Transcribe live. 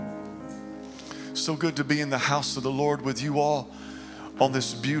So good to be in the house of the Lord with you all on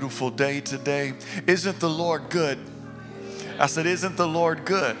this beautiful day today. Isn't the Lord good? I said, isn't the Lord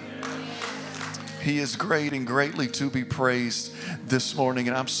good? He is great and greatly to be praised this morning.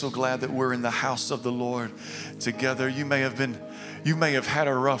 And I'm so glad that we're in the house of the Lord together. You may have had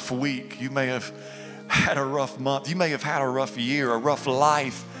a rough week. You may have had a rough month. You may have had a rough year, a rough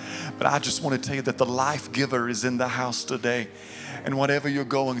life. But I just want to tell you that the life giver is in the house today. And whatever you're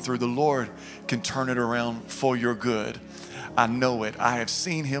going through, the Lord can turn it around for your good. I know it. I have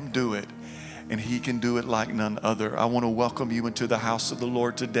seen him do it. And he can do it like none other. I want to welcome you into the house of the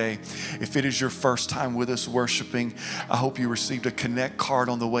Lord today. If it is your first time with us worshiping, I hope you received a Connect card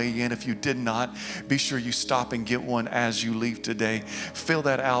on the way in. If you did not, be sure you stop and get one as you leave today. Fill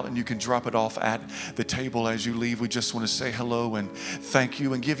that out and you can drop it off at the table as you leave. We just want to say hello and thank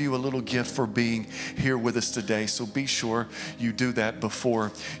you and give you a little gift for being here with us today. So be sure you do that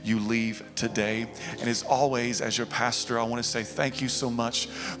before you leave today. And as always, as your pastor, I want to say thank you so much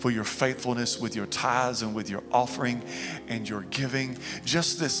for your faithfulness with your tithes and with your offering and your giving.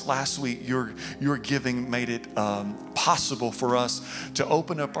 Just this last week, your giving made it possible for us to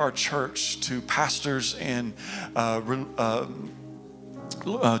open up our church to pastors and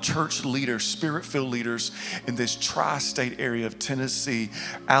church leaders, spirit-filled leaders in this tri-state area of Tennessee,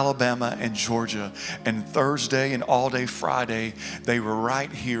 Alabama, and Georgia. And Thursday and all day Friday, they were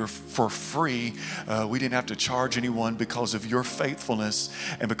right here for free. We didn't have to charge anyone because of your faithfulness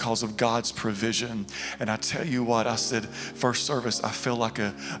and because of God's provision. And I tell you what, I said, first service, I feel like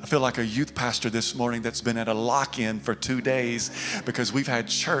a youth pastor this morning that's been at a lock-in for 2 days because we've had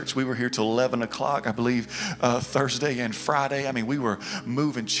church. We were here till 11 o'clock, I believe, Thursday and Friday. I mean, we were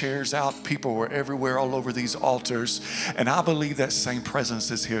moving chairs out. People were everywhere all over these altars. And I believe that same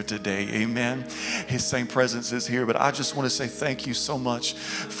presence is here today. Amen. His same presence is here. But I just want to say thank you so much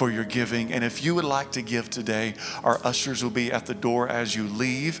for your giving. And if you would like to give today, our ushers will be at the door as you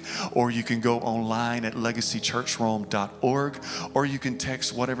leave, or you can go online at legacychurchrome.org, or you can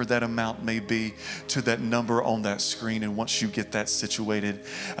text whatever that amount may be to that number on that screen. And once you get that situated,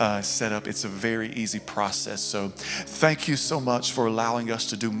 set up, it's a very easy process. So thank you so much for allowing us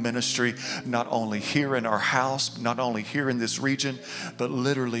to do ministry, not only here in our house, not only here in this region, but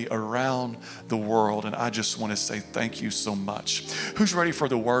literally around the world. And I just want to say thank you so much. Who's ready for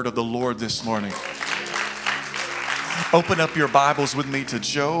the word of the Lord this morning? Open up your Bibles with me to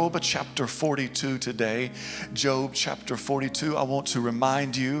Job chapter 42 today. Job chapter 42. I want to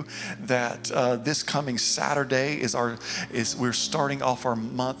remind you that this coming Saturday we're starting off our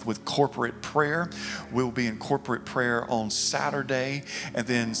month with corporate prayer. We'll be in corporate prayer on Saturday, and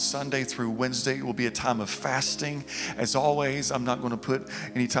then Sunday through Wednesday will be a time of fasting. As always, I'm not going to put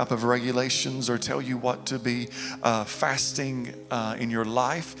any type of regulations or tell you what to be fasting in your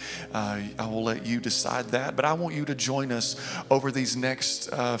life. I will let you decide that, but I want you to join us over these next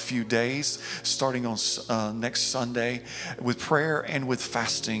few days, starting on next Sunday with prayer and with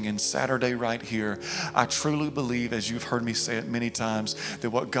fasting, and Saturday right here. I truly believe, as you've heard me say it many times, that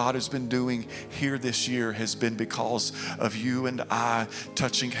what God has been doing here this year has been because of you and I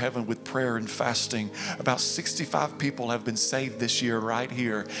touching heaven with prayer and fasting. About 65 people have been saved this year right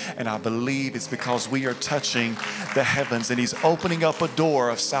here, and I believe it's because we are touching the heavens, and He's opening up a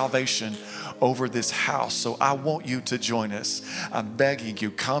door of salvation over this house. So I want you to join us. I'm begging you,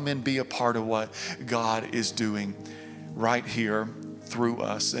 come and be a part of what God is doing right here through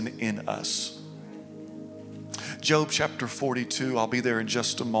us and in us. Job chapter 42, I'll be there in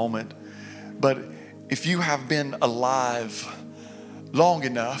just a moment. But if you have been alive long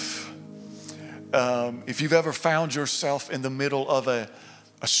enough, if you've ever found yourself in the middle of a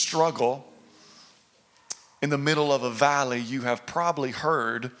struggle, in the middle of a valley, you have probably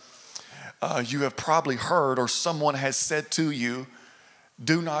heard, or someone has said to you,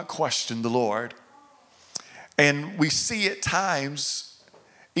 do not question the Lord. And we see at times,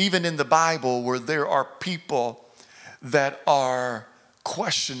 even in the Bible, where there are people that are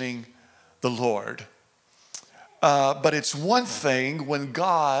questioning the Lord. But it's one thing when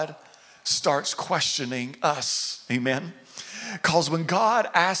God starts questioning us. Amen. Because when God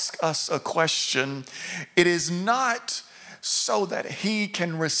asks us a question, it is not so that He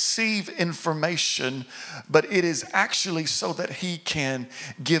can receive information, but it is actually so that He can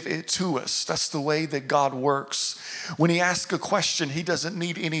give it to us. That's the way that God works. When He asks a question, He doesn't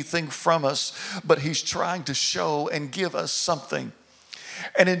need anything from us, but He's trying to show and give us something.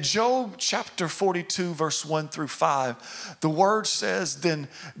 And in Job chapter 42, verse 1 through 5, the word says, then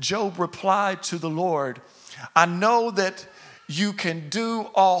Job replied to the Lord, I know that you can do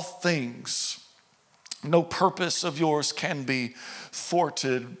all things. No purpose of yours can be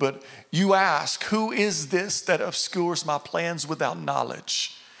thwarted. But you ask, who is this that obscures my plans without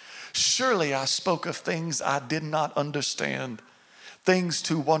knowledge? Surely I spoke of things I did not understand, things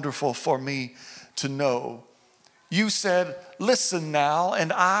too wonderful for me to know. You said, listen now,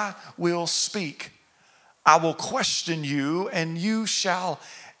 and I will speak. I will question you, and you shall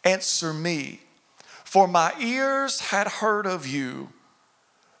answer me. For my ears had heard of you,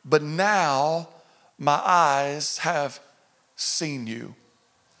 but now my eyes have seen you.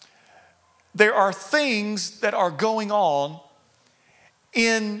 There are things that are going on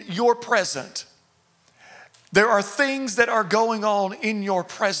in your present. There are things that are going on in your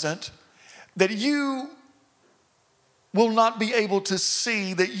present that you will not be able to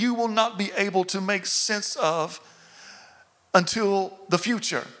see, that you will not be able to make sense of until the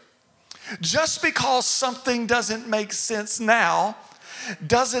future. Just because something doesn't make sense now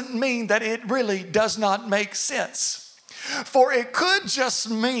doesn't mean that it really does not make sense. For it could just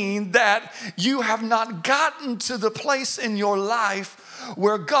mean that you have not gotten to the place in your life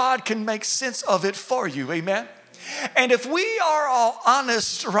where God can make sense of it for you. Amen. And if we are all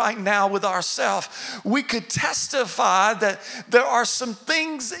honest right now with ourselves, we could testify that there are some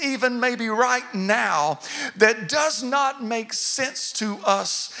things even maybe right now that does not make sense to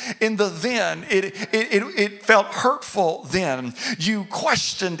us in the then. It felt hurtful then. You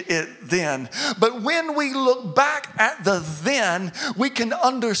questioned it then. But when we look back at the then, we can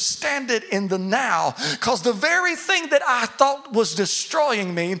understand it in the now. Because the very thing that I thought was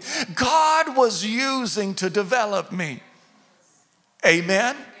destroying me, God was using to develop me.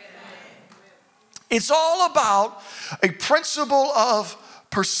 Amen. It's all about a principle of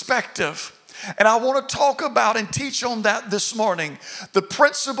perspective. And I want to talk about and teach on that this morning. The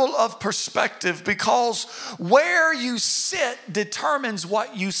principle of perspective, because where you sit determines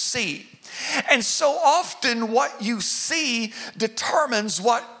what you see. And so often what you see determines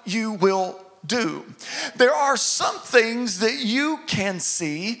what you will do. There are some things that you can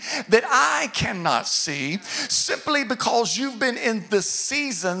see that I cannot see simply because you've been in the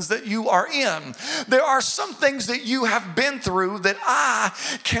seasons that you are in. There are some things that you have been through that I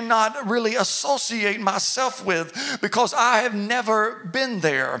cannot really associate myself with because I have never been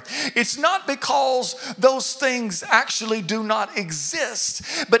there. It's not because those things actually do not exist,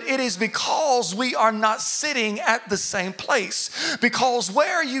 but it is because we are not sitting at the same place. Because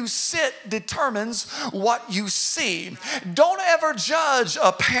where you sit determines what you see. Don't ever judge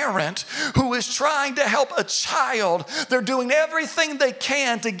a parent who is trying to help a child. They're doing everything they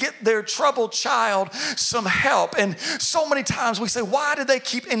can to get their troubled child some help. And so many times we say, why do they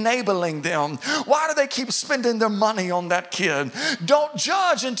keep enabling them? Why do they keep spending their money on that kid? Don't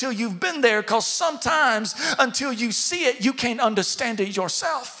judge until you've been there, because sometimes until you see it, you can't understand it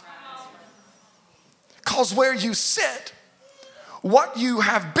yourself. Because where you sit, what you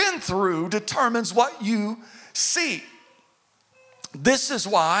have been through determines what you see. This is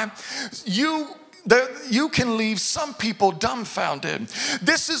why you can leave some people dumbfounded.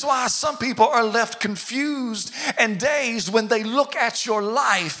 This is why some people are left confused and dazed when they look at your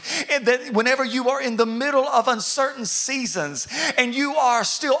life. And that whenever you are in the middle of uncertain seasons and you are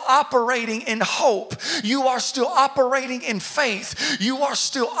still operating in hope, you are still operating in faith, you are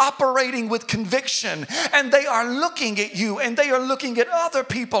still operating with conviction, and they are looking at you and they are looking at other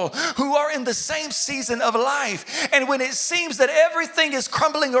people who are in the same season of life. And when it seems that everything is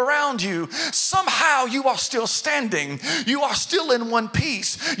crumbling around you, somehow you are still standing. You are still in one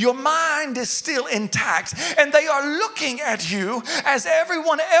piece. Your mind is still intact. And they are looking at you as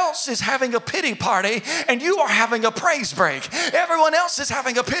everyone else is having a pity party and you are having a praise break. Everyone else is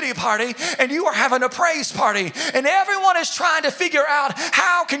having a pity party and you are having a praise party. And everyone is trying to figure out,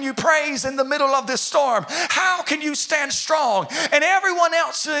 how can you praise in the middle of this storm? How can you stand strong? And everyone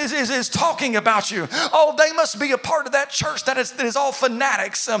else is talking about you. Oh, they must be a part of that church that is all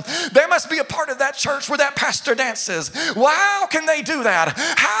fanatics. They must be a part of that church where that pastor dances. Well, how can they do that?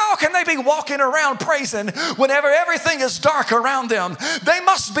 How can they be walking around praising whenever everything is dark around them? They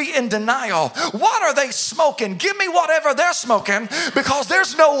must be in denial. What are they smoking? Give me whatever they're smoking, because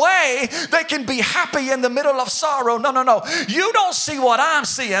there's no way they can be happy in the middle of sorrow. No. You don't see what I'm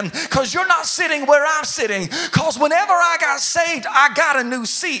seeing because you're not sitting where I'm sitting. Because whenever I got saved, I got a new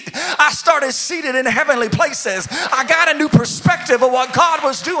seat. I started seated in heavenly places. I got a new perspective of what God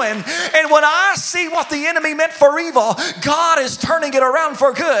was doing. And when I see what the enemy meant for evil, God is turning it around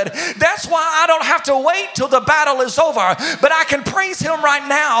for good. That's why I don't have to wait till the battle is over, but I can praise him right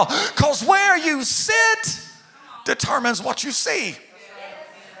now, because where you sit determines what you see.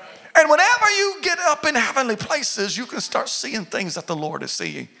 And whenever you get up in heavenly places, you can start seeing things that the Lord is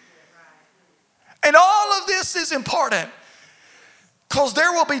seeing. And all of this is important because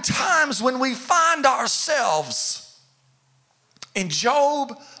there will be times when we find ourselves in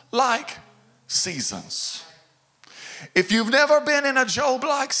Job-like seasons. If you've never been in a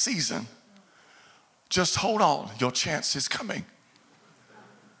Job-like season, just hold on, your chance is coming.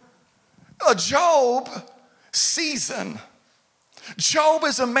 A Job season. Job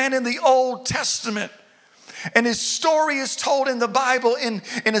is a man in the Old Testament, and his story is told in the Bible in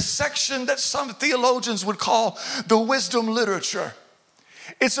a section that some theologians would call the wisdom literature.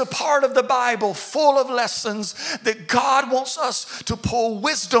 It's a part of the Bible full of lessons that God wants us to pull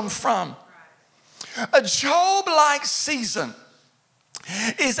wisdom from. A Job-like season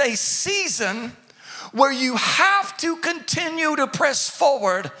is a season where you have to continue to press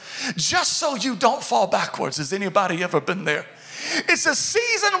forward just so you don't fall backwards. Has anybody ever been there? It's a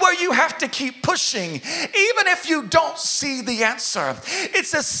season where you have to keep pushing, even if you don't see the answer.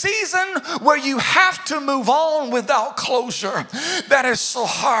 It's a season where you have to move on without closure. That is so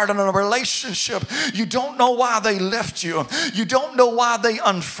hard in a relationship. You don't know why they left you. You don't know why they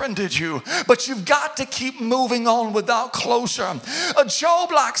unfriended you, but you've got to keep moving on without closure. A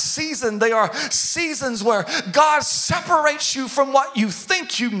Job-like season, they are seasons where God separates you from what you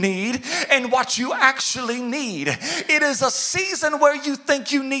think you need and what you actually need. It is a season where you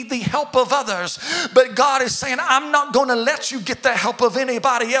think you need the help of others, but God is saying, I'm not going to let you get the help of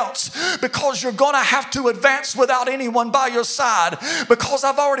anybody else, because you're going to have to advance without anyone by your side, because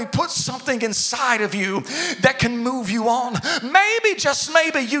I've already put something inside of you that can move you on. Maybe, just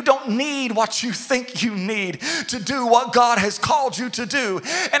maybe, you don't need what you think you need to do what God has called you to do.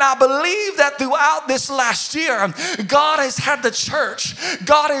 And I believe that throughout this last year, God has had the church,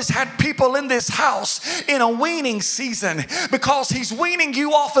 God has had people in this house in a weaning season, because he's weaning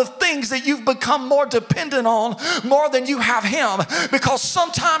you off of things that you've become more dependent on more than you have him. Because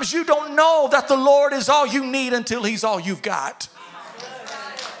sometimes you don't know that the Lord is all you need until he's all you've got.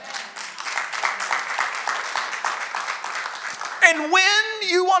 And when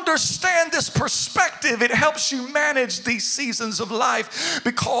you understand this perspective, it helps you manage these seasons of life,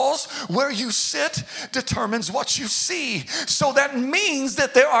 because where you sit determines what you see. So that means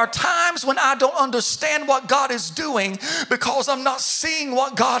that there are times when I don't understand what God is doing, because I'm not seeing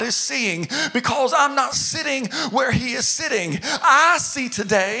what God is seeing, because I'm not sitting where he is sitting. I see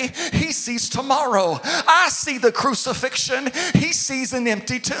today, he sees tomorrow. I see the crucifixion, he sees an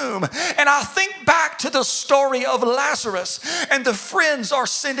empty tomb. And I think back to the story of Lazarus, and the friends are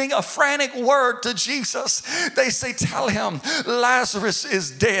sending a frantic word to Jesus. They say, tell him Lazarus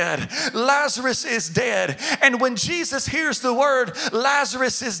is dead. Lazarus is dead. And when Jesus hears the word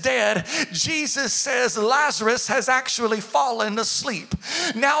Lazarus is dead, Jesus says Lazarus has actually fallen asleep.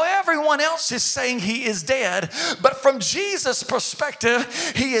 Now everyone else is saying he is dead, but from Jesus'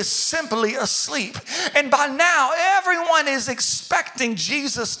 perspective, he is simply asleep. And by now everyone is expecting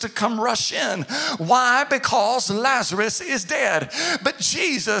Jesus to come rush in. Why? Because Lazarus is dead. But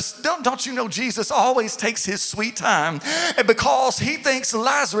Jesus, don't you know, Jesus always takes his sweet time, and because he thinks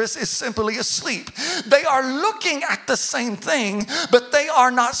Lazarus is simply asleep. They are looking at the same thing, but they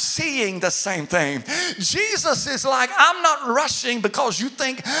are not seeing the same thing. Jesus is like, I'm not rushing because you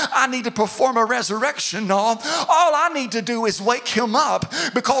think I need to perform a resurrection. No, all I need to do is wake him up,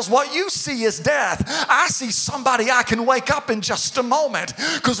 because what you see is death. I see somebody I can wake up in just a moment,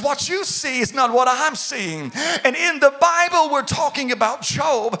 because what you see is not what I'm seeing. And in the Bible, we're talking about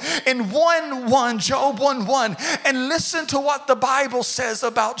Job in Job 1:1, and listen to what the Bible says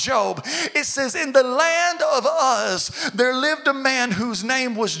about Job. It says, in the land of Uz there lived a man whose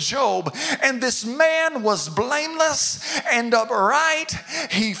name was Job, and this man was blameless and upright.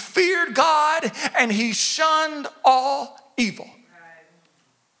 He feared God and he shunned all evil.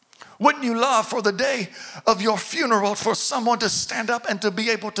 Wouldn't you love for the day of your funeral for someone to stand up and to be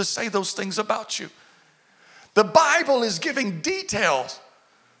able to say those things about you? The Bible is giving details,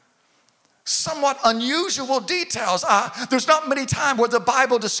 somewhat unusual details. There's not many times where the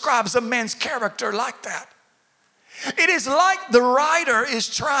Bible describes a man's character like that. It is like the writer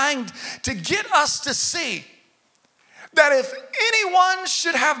is trying to get us to see that if anyone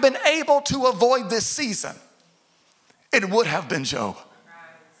should have been able to avoid this season, it would have been Job.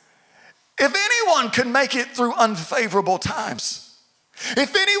 If anyone could make it through unfavorable times,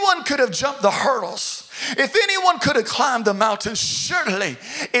 if anyone could have jumped the hurdles, if anyone could have climbed the mountain, surely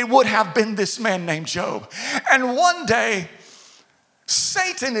it would have been this man named Job. And one day,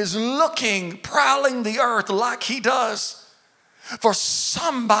 Satan is looking, prowling the earth like he does, for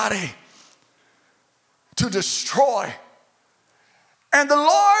somebody to destroy. And the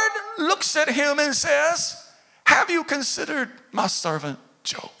Lord looks at him and says, have you considered my servant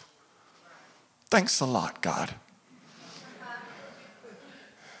Job? Thanks a lot, God.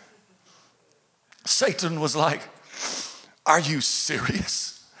 Satan was like, are you serious?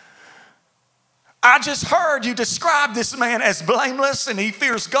 I just heard you describe this man as blameless and he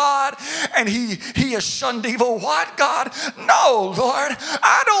fears God and he has shunned evil. What, God? No, Lord,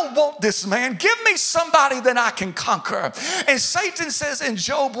 I don't want this man. Give me somebody that I can conquer. And Satan says in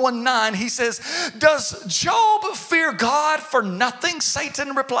Job 1:9, he says, does Job fear God for nothing?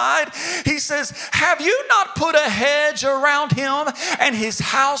 Satan replied. He says, have you not put a hedge around him and his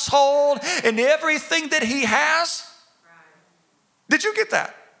household and everything that he has? Did you get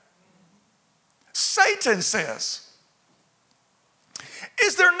that? Satan says,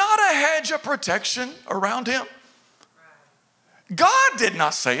 is there not a hedge of protection around him? God did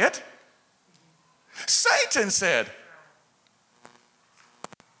not say it. Satan said,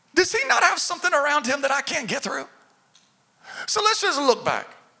 does he not have something around him that I can't get through? So let's just look back.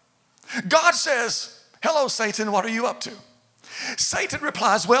 God says, hello, Satan, what are you up to? Satan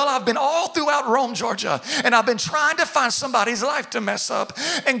replies, well, I've been all throughout Rome, Georgia, and I've been trying to find somebody's life to mess up.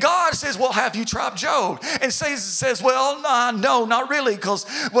 And God says, well, have you tried Job? And Satan says, well, no, not really, because,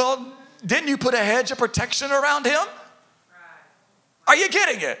 well, didn't you put a hedge of protection around him? Are you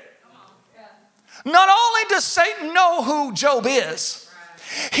getting it? Not only does Satan know who Job is,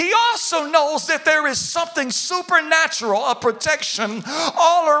 he also knows that there is something supernatural, a protection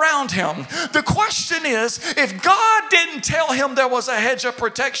all around him. The question is, if God didn't tell him there was a hedge of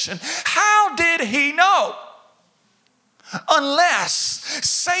protection, how did he know? Unless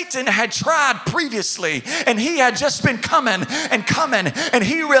Satan had tried previously and he had just been coming and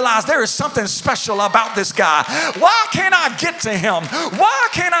he realized there is something special about this guy. Why can't I get to him? Why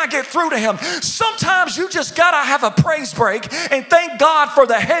can't I get through to him? Sometimes you just gotta have a praise break and thank God for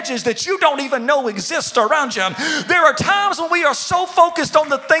the hedges that you don't even know exist around you. There are times when we are so focused on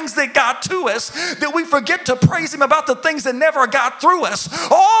the things that got to us that we forget to praise him about the things that never got through us,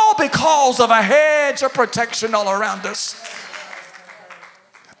 all because of a hedge of protection all around us.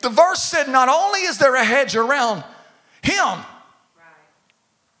 The verse said, not only is there a hedge around him,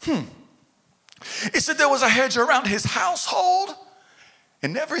 it said there was a hedge around his household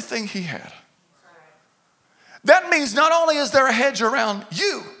and everything he had. That means not only is there a hedge around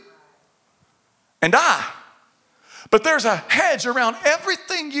you and I, but there's a hedge around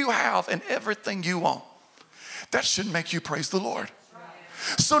everything you have and everything you own. That should make you praise the Lord.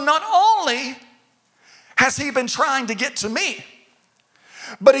 So not only has he been trying to get to me,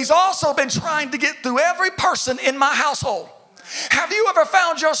 but he's also been trying to get through every person in my household. Have you ever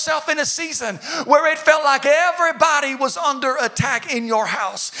found yourself in a season where it felt like everybody was under attack in your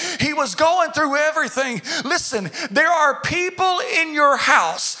house? He was going through everything. Listen, there are people in your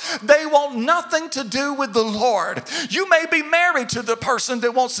house, they want nothing to do with the Lord. You may be married to the person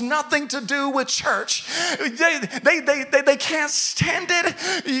that wants nothing to do with church. They can't stand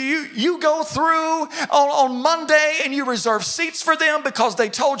it. You go through on Monday and you reserve seats for them because they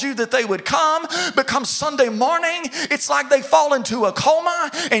told you that they would come. But come Sunday morning, it's like they fall into a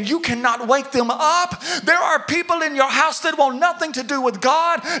coma and you cannot wake them up. There are people in your house that want nothing to do with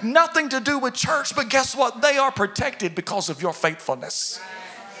God, nothing to do with church, but guess what? They are protected because of your faithfulness.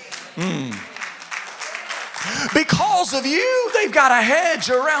 Because of you, they've got a hedge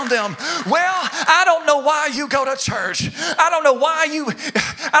around them. Well, I don't know why you go to church. I don't know why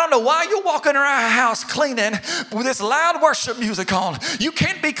you're walking around a house cleaning with this loud worship music on. You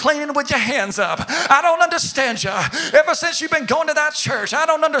can't be cleaning with your hands up. I don't understand you. Ever since you've been going to that church, I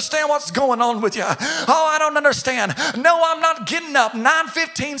don't understand what's going on with you. Oh, I don't understand. No, I'm not getting up.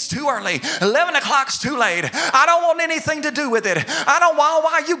 9:15's too early. 11 o'clock's too late. I don't want anything to do with it. I don't know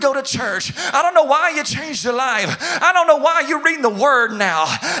why you go to church. I don't know why you changed your life. I don't know why you're reading the word now.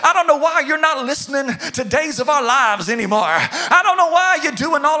 I don't know why you're not listening to Days of Our Lives anymore. I don't know why you're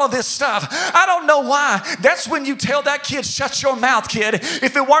doing all of this stuff. I don't know why. That's when you tell that kid, shut your mouth, kid.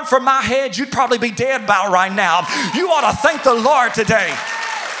 If it weren't for my head, you'd probably be dead about right now. You ought to thank the Lord today.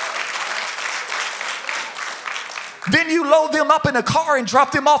 Then you load them up in a car and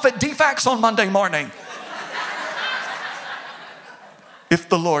drop them off at DFAX on Monday morning. If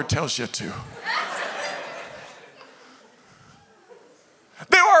the Lord tells you to.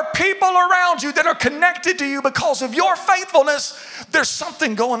 There are people around you that are connected to you because of your faithfulness. There's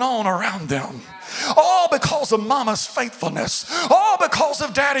something going on around them. All because of mama's faithfulness. All because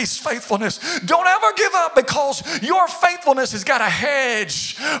of daddy's faithfulness. Don't ever give up because your faithfulness has got a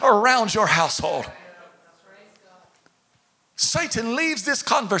hedge around your household. Satan leaves this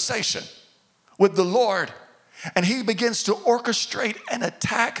conversation with the Lord And he begins to orchestrate an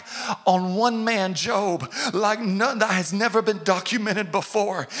attack on one man, Job, like none that has never been documented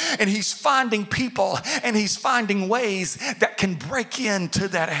before. And he's finding people and he's finding ways that can break into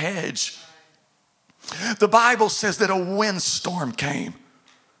that hedge. The Bible says that a windstorm came.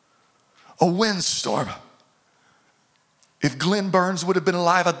 A windstorm. If Glenn Burns would have been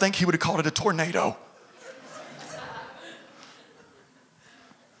alive, I think he would have called it a tornado.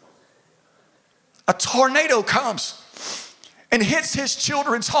 A tornado comes and hits his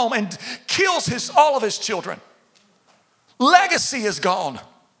children's home and kills all of his children. Legacy is gone.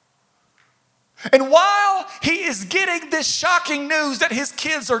 And while he is getting this shocking news that his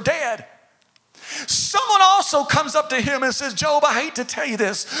kids are dead, someone also comes up to him and says, Job, I hate to tell you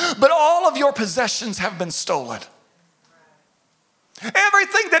this, but all of your possessions have been stolen.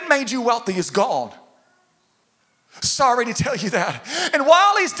 Everything that made you wealthy is gone. Sorry to tell you that. And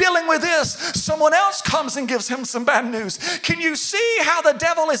while he's dealing with this, someone else comes and gives him some bad news. Can you see how the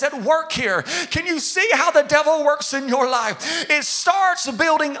devil is at work here? Can you see how the devil works in your life? It starts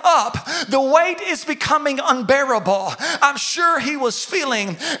building up. The weight is becoming unbearable. I'm sure he was feeling,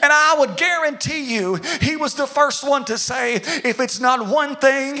 and I would guarantee you, he was the first one to say, if it's not one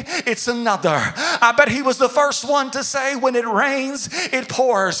thing, it's another. I bet he was the first one to say, when it rains, it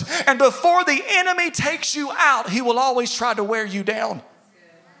pours. And before the enemy takes you out, he will always try to wear you down.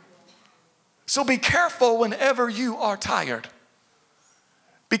 So be careful whenever you are tired.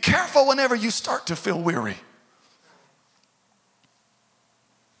 Be careful whenever you start to feel weary.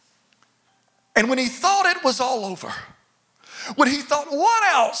 And when he thought it was all over, when he thought,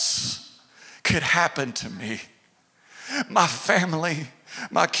 what else could happen to me? My family,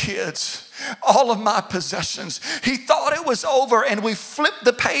 my kids, all of my possessions. He thought it was over, and we flipped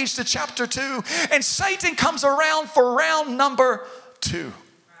the page to chapter 2, and Satan comes around for round number 2.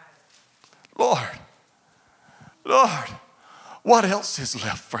 Lord, what else is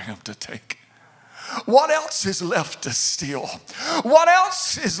left for him to take? What else is left to steal? What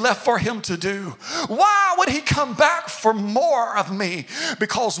else is left for him to do? Why would he come back for more of me?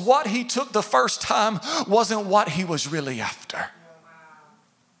 Because what he took the first time wasn't what he was really after.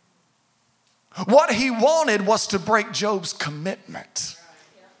 What he wanted was to break Job's commitment.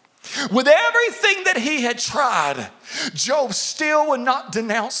 With everything that he had tried, Job still would not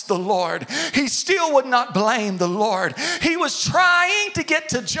denounce the Lord. He still would not blame the Lord. He was trying to get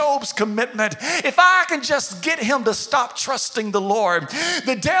to Job's commitment. If I can just get him to stop trusting the Lord.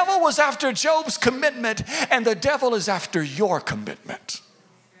 The devil was after Job's commitment, and the devil is after your commitment.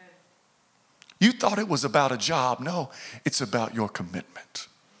 You thought it was about a job. No, it's about your commitment.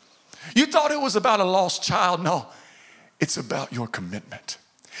 You thought it was about a lost child. No, it's about your commitment.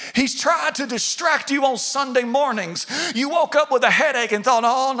 He's tried to distract you on Sunday mornings. You woke up with a headache and thought,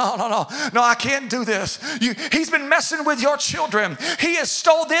 oh, no, I can't do this. He's been messing with your children. He has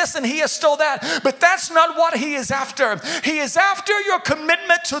stole this and he has stole that. But that's not what he is after. He is after your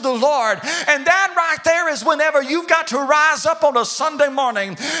commitment to the Lord. And that right there is whenever you've got to rise up on a Sunday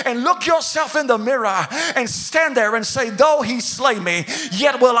morning and look yourself in the mirror and stand there and say, though he slay me,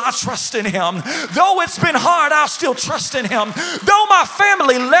 yet will I trust in him. Though it's been hard, I'll still trust in him. Though my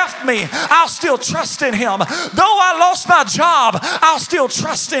family left me, I'll still trust in him. Though I lost my job, I'll still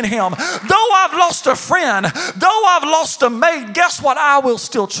trust in him. Though I've lost a friend, though I've lost a mate, guess what? I will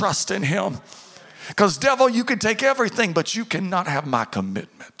still trust in him. Because devil, you can take everything, but you cannot have my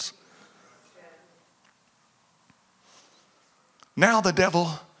commitment. Now the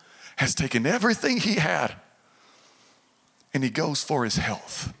devil has taken everything he had and he goes for his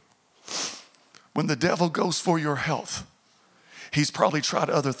health. When the devil goes for your health, he's probably tried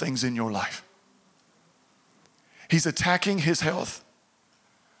other things in your life. He's attacking his health.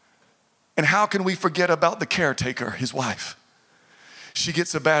 And how can we forget about the caretaker, his wife? She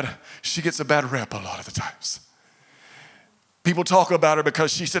gets a bad rep a lot of the times. People talk about her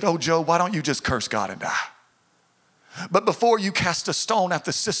because she said, oh, Joe, why don't you just curse God and die? But before you cast a stone at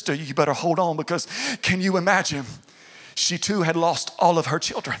the sister, you better hold on, because can you imagine? She too had lost all of her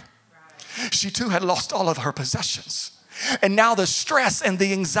children. She too had lost all of her possessions. And now the stress and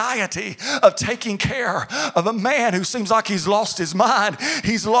the anxiety of taking care of a man who seems like he's lost his mind,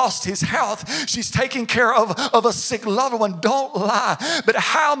 he's lost his health. She's taking care of a sick loved one. Don't lie. But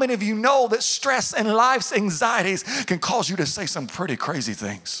how many of you know that stress and life's anxieties can cause you to say some pretty crazy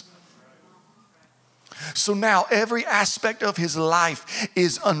things? So now every aspect of his life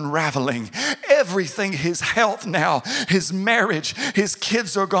is unraveling. Everything, his health now, his marriage, his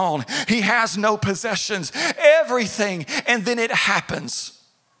kids are gone. He has no possessions, everything. And then it happens.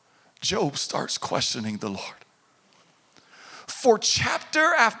 Job starts questioning the Lord. for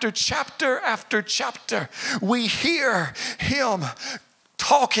chapter after chapter after chapter, we hear him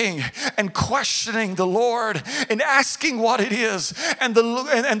talking and questioning the Lord and asking what it is. And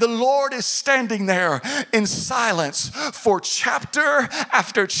the Lord is standing there in silence for chapter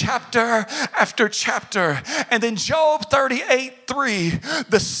after chapter after chapter. And then Job 38:3,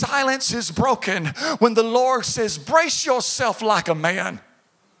 the silence is broken when the Lord says, brace yourself like a man.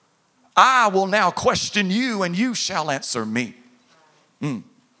 I will now question you and you shall answer me.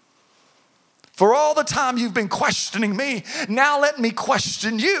 For all the time you've been questioning me, now let me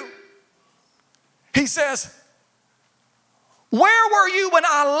question you. He says, where were you when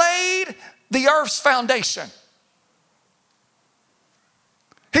I laid the earth's foundation?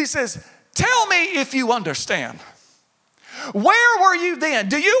 He says, tell me if you understand. Where were you then?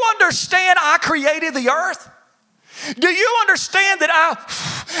 Do you understand I created the earth? Do you understand that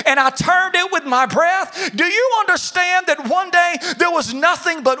I turned it with my breath? Do you understand that one day there was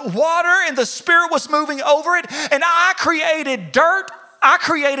nothing but water and the Spirit was moving over it, and I created dirt? I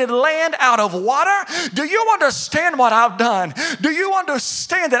created land out of water. Do you understand what I've done? Do you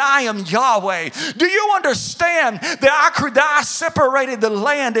understand that I am Yahweh? Do you understand that I separated the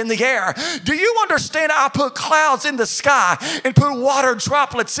land and the air? Do you understand I put clouds in the sky and put water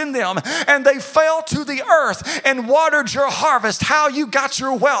droplets in them, and they fell to the earth and watered your harvest, how you got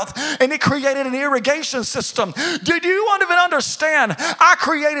your wealth, and it created an irrigation system? Did you even understand I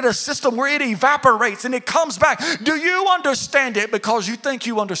created a system where it evaporates and it comes back? Do you understand it? Because you think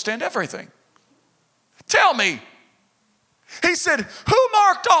you understand everything. Tell me. He said, who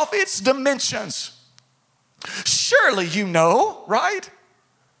marked off its dimensions? Surely you know, right?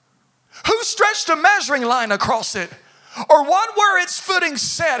 Who stretched a measuring line across it? Or what were its footings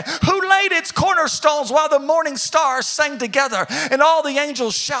set? Who laid its cornerstones while the morning stars sang together and all the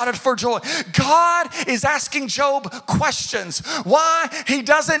angels shouted for joy? God is asking Job questions. Why? He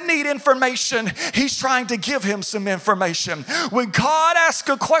doesn't need information. He's trying to give him some information. When God asks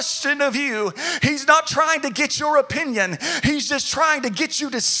a question of you, he's not trying to get your opinion. He's just trying to get you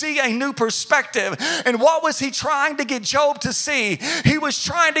to see a new perspective. And what was he trying to get Job to see? He was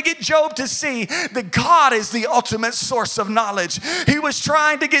trying to get Job to see that God is the ultimate source of knowledge. He was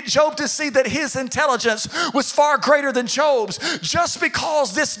trying to get Job to see that his intelligence was far greater than Job's. Just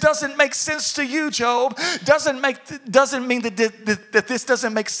because this doesn't make sense to you, Job, doesn't mean that this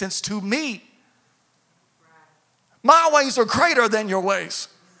doesn't make sense to me. My ways are greater than your ways.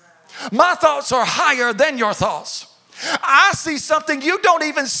 My thoughts are higher than your thoughts. I see something you don't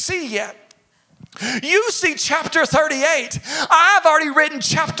even see yet. You see chapter 38. I've already written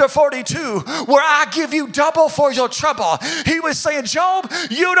chapter 42 where I give you double for your trouble. He was saying, Job,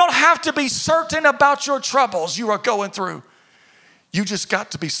 you don't have to be certain about your troubles you are going through. You just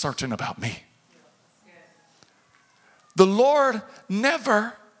got to be certain about me. The Lord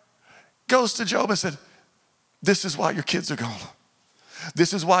never goes to Job and said, this is why your kids are gone.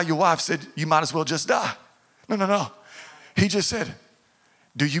 This is why your wife said you might as well just die. No. He just said,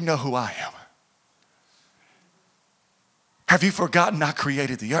 do you know who I am? Have you forgotten I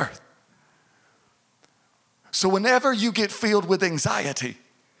created the earth? So whenever you get filled with anxiety,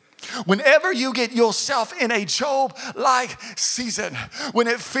 whenever you get yourself in a Job-like season, when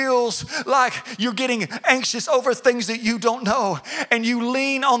it feels like you're getting anxious over things that you don't know, and you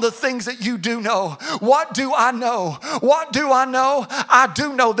lean on the things that you do know, what do I know? What do I know? I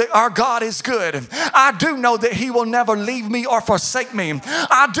do know that our God is good. I do know that he will never leave me or forsake me.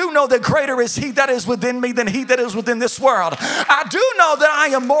 I do know that greater is he that is within me than he that is within this world. I do know that I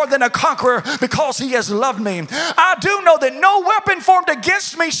am more than a conqueror because he has loved me. I do know that no weapon formed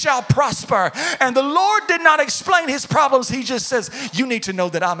against me shall prosper. And the Lord did not explain his problems. He just says, you need to know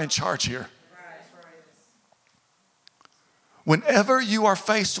that I'm in charge here. Whenever you are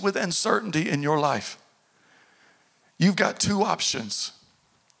faced with uncertainty in your life, you've got two options.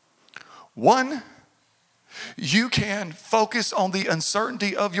 One, you can focus on the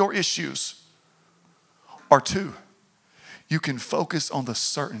uncertainty of your issues. Or two, you can focus on the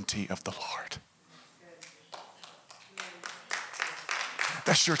certainty of the Lord.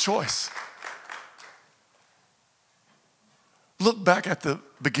 That's your choice. Look back at the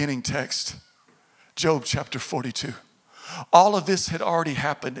beginning text, Job chapter 42. All of this had already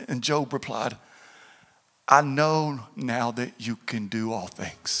happened, and Job replied, I know now that you can do all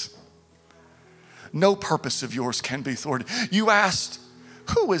things. No purpose of yours can be thwarted. You asked,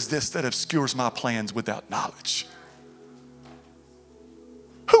 who is this that obscures my plans without knowledge?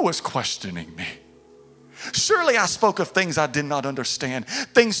 Who is questioning me? Surely I spoke of things I did not understand,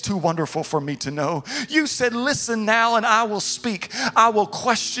 things too wonderful for me to know. You said, listen now and I will speak. I will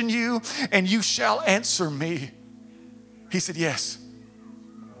question you and you shall answer me. He said, yes,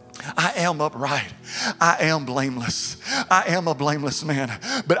 I am upright. I am blameless. I am a blameless man.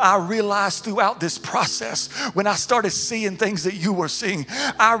 But I realized throughout this process, when I started seeing things that you were seeing,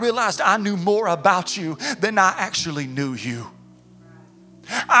 I realized I knew more about you than I actually knew you.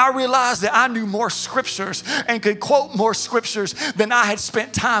 I realized that I knew more scriptures and could quote more scriptures than I had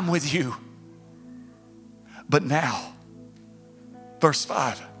spent time with you. But now, verse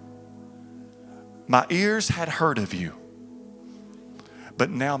 5, my ears had heard of you, but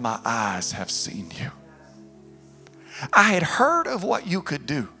now my eyes have seen you. I had heard of what you could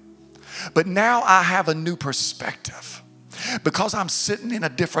do, but now I have a new perspective because I'm sitting in a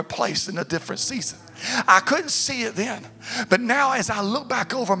different place in a different season. I couldn't see it then, but now as I look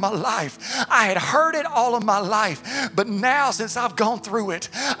back over my life, I had heard it all of my life, but now since I've gone through it,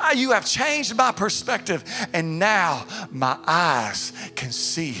 you have changed my perspective, and now my eyes can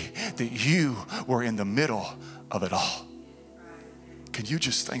see that you were in the middle of it all. Can you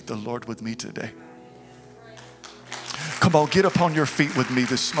just thank the Lord with me today? Come on, get up on your feet with me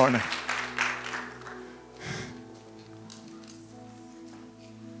this morning.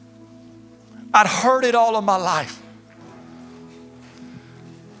 I'd heard it all of my life,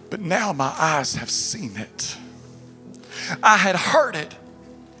 but now my eyes have seen it. I had heard it,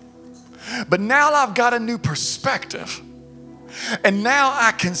 but now I've got a new perspective, and now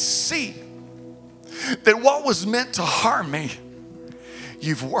I can see that what was meant to harm me,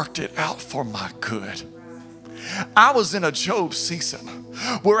 you've worked it out for my good. I was in a Job season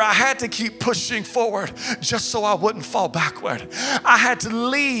where I had to keep pushing forward just so I wouldn't fall backward. I had to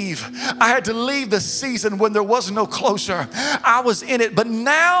leave the season when there was no closure. I was in it, but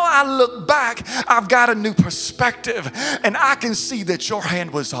now I look back, I've got a new perspective, and I can see that your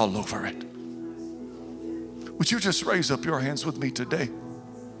hand was all over it. Would you just raise up your hands with me today?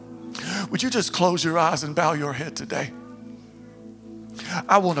 Would you just close your eyes and bow your head today?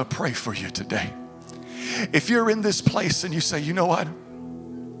 I want to pray for you today. If you're in this place and you say, you know what?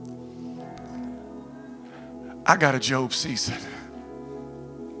 I got a Job season.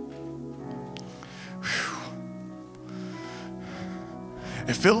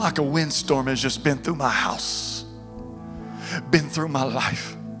 It feels like a windstorm has just been through my house, been through my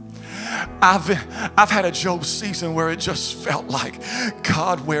life. I've had a Job season where it just felt like,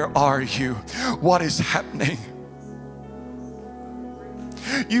 God, where are you? What is happening?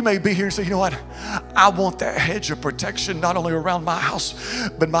 You may be here and say, you know what? I want that hedge of protection not only around my house,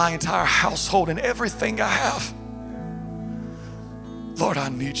 but my entire household and everything I have. Lord, I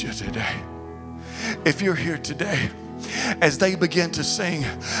need you today. If you're here today, as they begin to sing,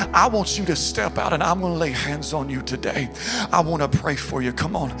 I want you to step out and I'm going to lay hands on you today. I want to pray for you.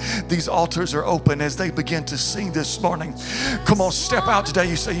 Come on. These altars are open as they begin to sing this morning. Come on, step out today.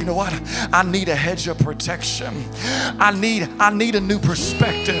 You say, you know what? I need a hedge of protection. I need a new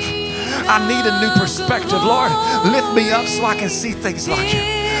perspective. I need a new perspective. Lord, lift me up so I can see things like you.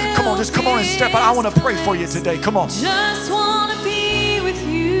 Come on, just come on and step out. I want to pray for you today. Come on.